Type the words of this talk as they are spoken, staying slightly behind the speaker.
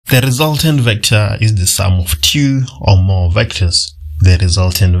The resultant vector is the sum of two or more vectors. The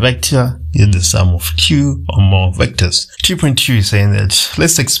resultant vector is the sum of two or more vectors. 2.2 is saying that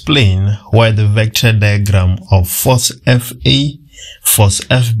let's explain why the vector diagram of force FA, force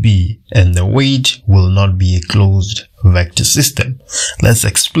FB, and the weight will not be a closed vector system. Let's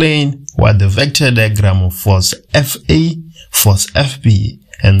explain why the vector diagram of force FA, force FB,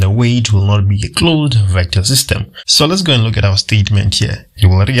 and the weight will not be a closed vector system. So let's go and look at our statement here. You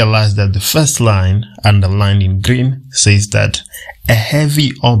will realize that the first line, underlined in green, says that a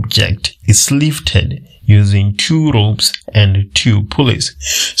heavy object is lifted using two ropes and two pulleys.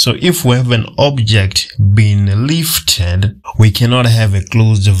 So if we have an object being lifted, we cannot have a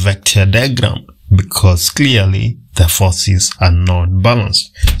closed vector diagram because clearly the forces are not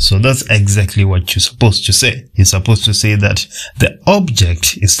balanced. So that's exactly what you're supposed to say. You're supposed to say that the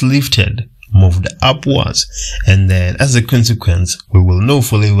object is lifted, moved upwards, and then as a consequence, we will know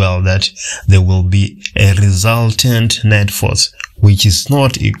fully well that there will be a resultant net force which is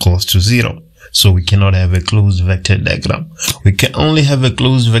not equals to 0. So we cannot have a closed vector diagram. We can only have a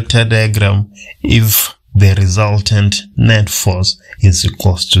closed vector diagram if the resultant net force is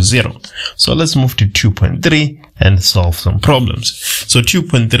equals to 0. So let's move to 2.3 and solve some problems. So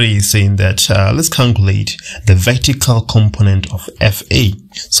 2.3 is saying that let's calculate the vertical component of FA.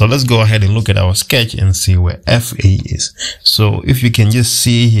 So let's go ahead and look at our sketch and see where FA is. So if you can just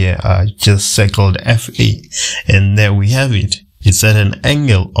see here, I just circled FA, and there we have it. It's at an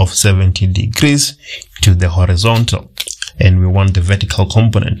angle of 70 degrees to the horizontal, and we want the vertical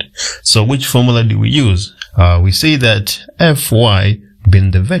component. So which formula do we use? We say that Fy being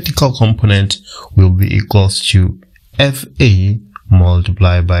the vertical component will be equals to Fa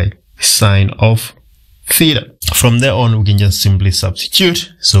multiplied by sine of theta. From there on, we can just simply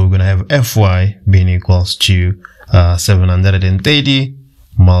substitute. So we're going to have Fy being equals to 730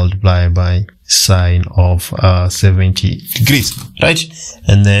 multiplied by sine of 70 degrees, right?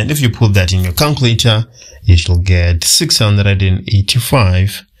 And then if you put that in your calculator, you shall get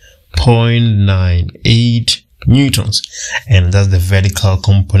 685.98 newtons, and that's the vertical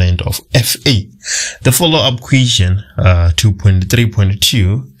component of Fa. The follow-up question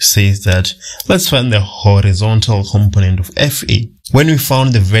 2.3.2 says that let's find the horizontal component of Fa. When we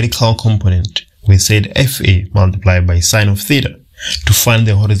found the vertical component, we said Fa multiplied by sine of theta. To find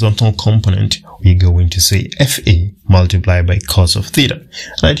the horizontal component, we're going to say Fa multiplied by cos of theta,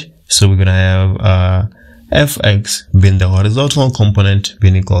 right? So we're going to have Fx being the horizontal component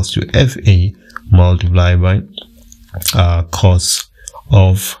being equals to Fa multiplied by cos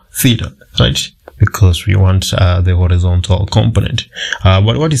of theta, right? Because we want the horizontal component.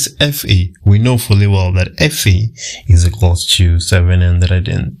 But what is Fa? We know fully well that Fa is equals to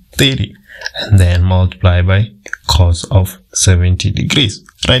 730 and then multiply by cos of 70 degrees,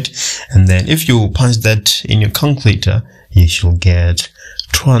 right? And then if you punch that in your calculator, you shall get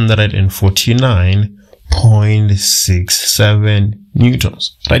 249.67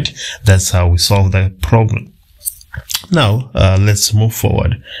 newtons, right? That's how we solve that problem. Now, let's move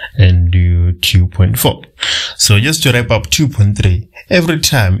forward and do 2.4. So just to wrap up 2.3, every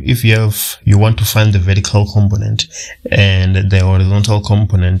time if you want to find the vertical component and the horizontal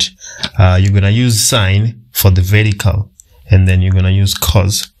component, you're going to use sine for the vertical, and then you're going to use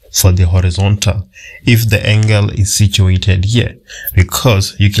cos for the horizontal if the angle is situated here,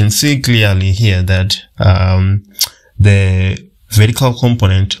 because you can see clearly here that the vertical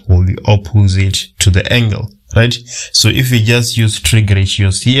component will be opposite to the angle, right? So if you just use trig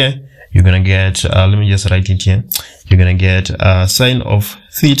ratios here, you're gonna get let me just write it here. You're gonna get sine of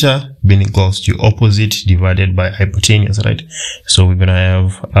theta being equals to opposite divided by hypotenuse, right? So we're gonna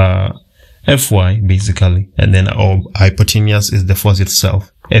have Fy basically, and then our hypotenuse is the force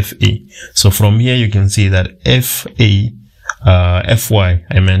itself, Fa. So from here you can see that Fy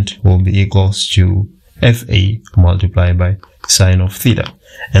will be equals to Fa multiplied by sine of theta.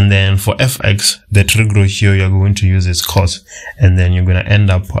 And then for Fx, the trig ratio you're going to use is cos, and then you're going to end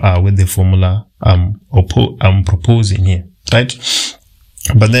up with the formula I'm proposing here, right?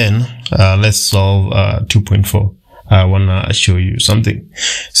 But then let's solve 2.4. I want to show you something.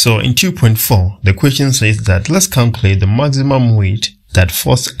 So in 2.4, the question says that let's calculate the maximum weight that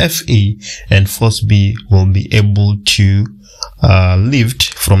force Fa and force B will be able to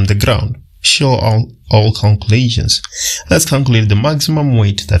lift from the ground. Show all calculations. Let's calculate the maximum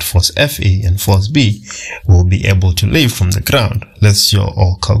weight that force Fa and force B will be able to lift from the ground. Let's show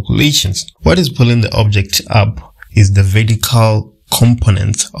all calculations. What is pulling the object up is the vertical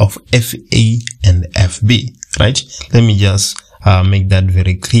components of Fa and Fb, right? Let me just make that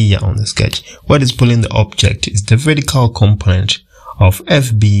very clear on the sketch. What is pulling the object is the vertical component of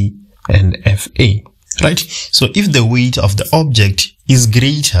FB and FA, right? So if the weight of the object is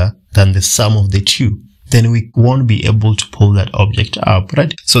greater than the sum of the two, then we won't be able to pull that object up,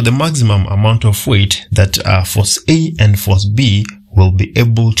 right? So the maximum amount of weight that force A and force B will be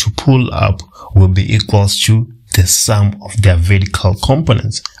able to pull up will be equals to the sum of their vertical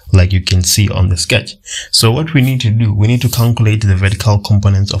components, like you can see on the sketch. So what we need to do, we need to calculate the vertical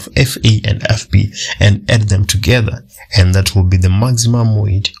components of FA and FB and add them together, and that will be the maximum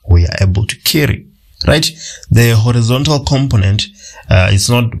weight we are able to carry, right? The horizontal component is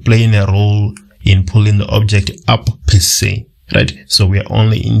not playing a role in pulling the object up per se, right? So we are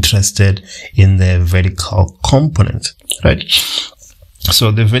only interested in the vertical component, right?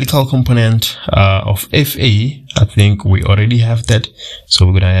 So the vertical component of FA, I think we already have that. So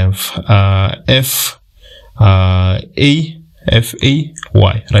we're gonna have FA,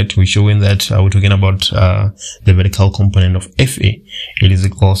 Y, right? We're showing that we're talking about the vertical component of FA. It is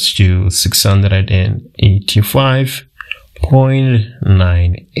equals to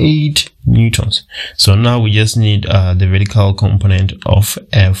 685.98 newtons. So now we just need the vertical component of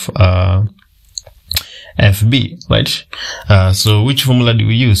FB, right? So which formula do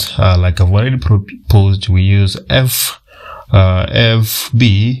we use? Like I've already proposed, we use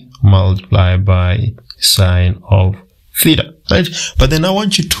FB multiplied by sine of theta, right? But then I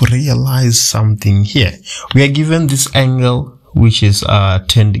want you to realize something here. We are given this angle which is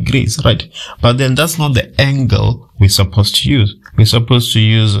 10 degrees, right? But then that's not the angle we're supposed to use. We're supposed to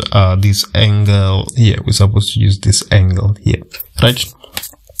use this angle here. We're supposed to use this angle here, right?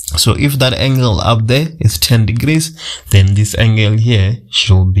 So if that angle up there is 10 degrees, then this angle here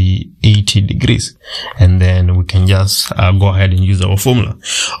should be 80 degrees. And then we can just go ahead and use our formula.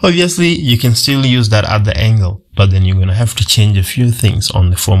 Obviously, you can still use that other angle, but then you're going to have to change a few things on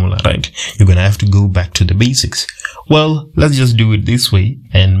the formula, right? You're going to have to go back to the basics. Well, let's just do it this way.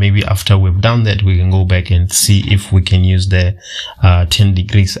 And maybe after we've done that, we can go back and see if we can use the 10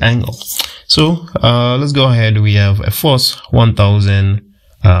 degrees angle. So let's go ahead. We have a force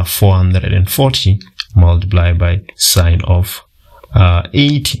 1,440 multiplied by sine of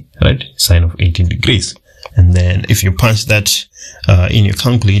 80, right? Sine of 80 degrees. And then if you punch that in your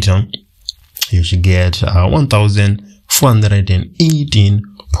calculator, you should get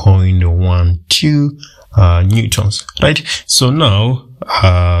 1,418.12 newtons, right? So now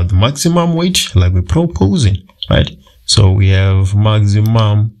the maximum weight, like we're proposing, right? So we have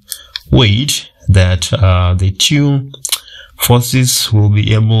maximum weight that the two forces will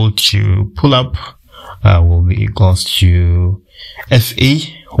be able to pull up will be equals to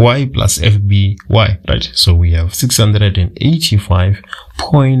FAY plus FBY, right? So we have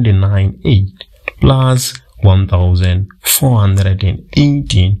 685.98 plus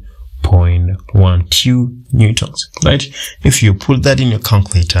 1,418.12 newtons, right? If you put that in your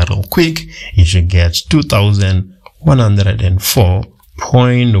calculator real quick, you should get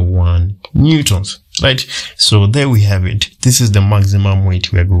 2,104.1 newtons, right? So there we have it. This is the maximum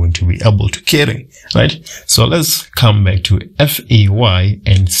weight we are going to be able to carry, right? So let's come back to FAY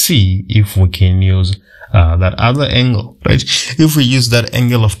and see if we can use that other angle, right? If we use that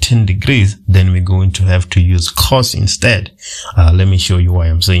angle of 10 degrees, then we're going to have to use cos instead. Let me show you why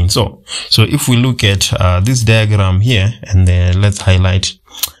I'm saying so. So if we look at this diagram here, and then let's highlight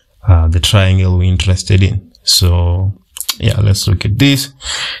the triangle we're interested in. So yeah, let's look at this.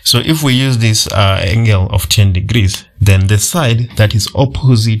 So if we use this angle of 10 degrees, then the side that is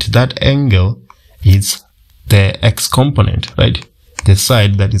opposite that angle is the x component, right? The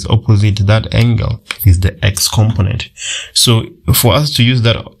side that is opposite that angle is the x component. So for us to use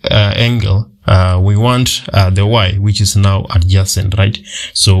that angle, we want the y, which is now adjacent, right?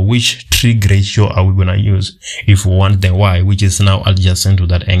 So which trig ratio are we going to use if we want the y, which is now adjacent to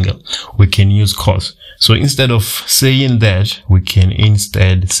that angle? We can use cos. So instead of saying that, we can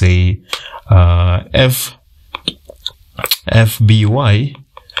instead say FBY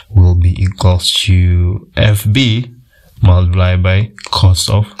will be equals to FB multiplied by cos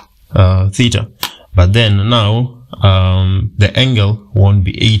of theta. But then now the angle won't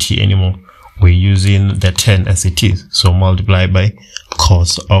be 80 anymore. We're using the 10 as it is, so multiply by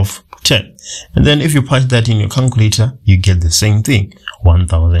cos of 10. And then if you punch that in your calculator, you get the same thing,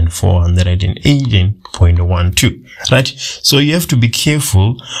 1,418.12, right? So you have to be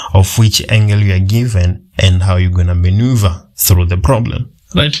careful of which angle you are given and how you're going to maneuver through the problem,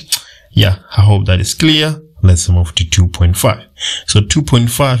 right? Yeah, I hope that is clear. Let's move to 2.5. So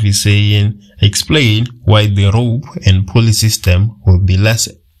 2.5 is saying, explain why the rope and pulley system will be less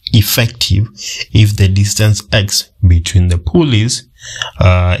effective if the distance x between the pulleys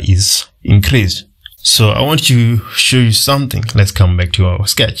is increased. So I want to show you something. Let's come back to our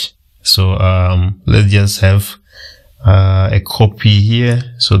sketch. So let's just have a copy here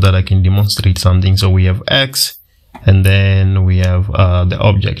so that I can demonstrate something. So we have x, and then we have the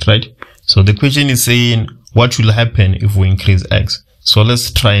object, right? So the question is saying what will happen if we increase x. So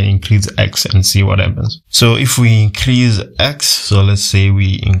let's try and increase x and see what happens. So if we increase x, so let's say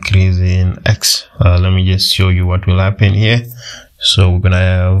we increase in x, let me just show you what will happen here. So we're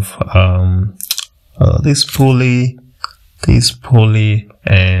gonna have this pulley,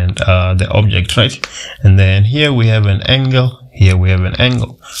 and the object, right? And then here we have an angle, here we have an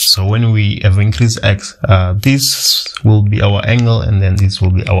angle. So when we have increased x, this will be our angle, and then this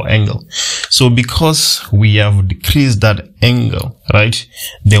will be our angle. So because we have decreased that angle, right,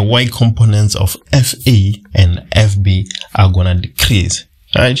 the y components of FA and FB are gonna decrease,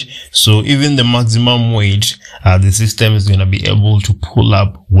 right? So even the maximum weight the system is going to be able to pull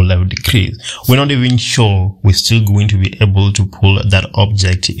up will have decreased. We're not even sure we're still going to be able to pull that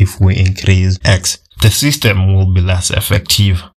object if we increase x. The system will be less effective.